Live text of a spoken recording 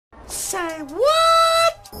Say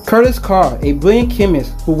what? Curtis Carr, a brilliant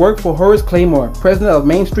chemist who worked for Horace Claymore, president of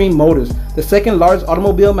Mainstream Motors, the second largest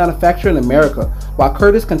automobile manufacturer in America, while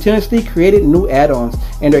Curtis continuously created new add-ons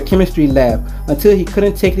in their chemistry lab until he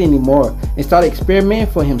couldn't take it anymore and started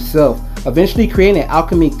experimenting for himself, eventually creating an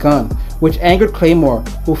alchemy gun, which angered Claymore,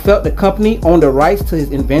 who felt the company owned the rights to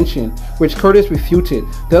his invention, which Curtis refuted,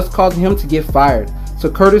 thus causing him to get fired. So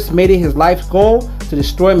Curtis made it his life's goal to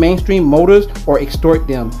destroy Mainstream Motors or extort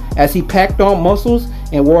them, as he packed on muscles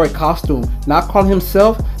and wore a costume, now calling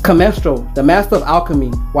himself Chemistro, the master of alchemy,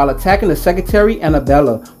 while attacking the secretary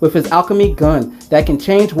Annabella with his alchemy gun that can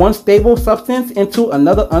change one stable substance into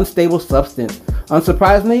another unstable substance.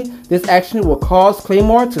 Unsurprisingly, this action will cause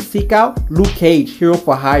Claymore to seek out Luke Cage, Hero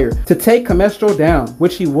for Hire, to take Chemistro down,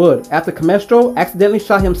 which he would, after Chemistro accidentally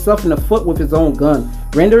shot himself in the foot with his own gun,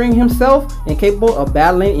 rendering himself incapable of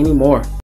battling anymore.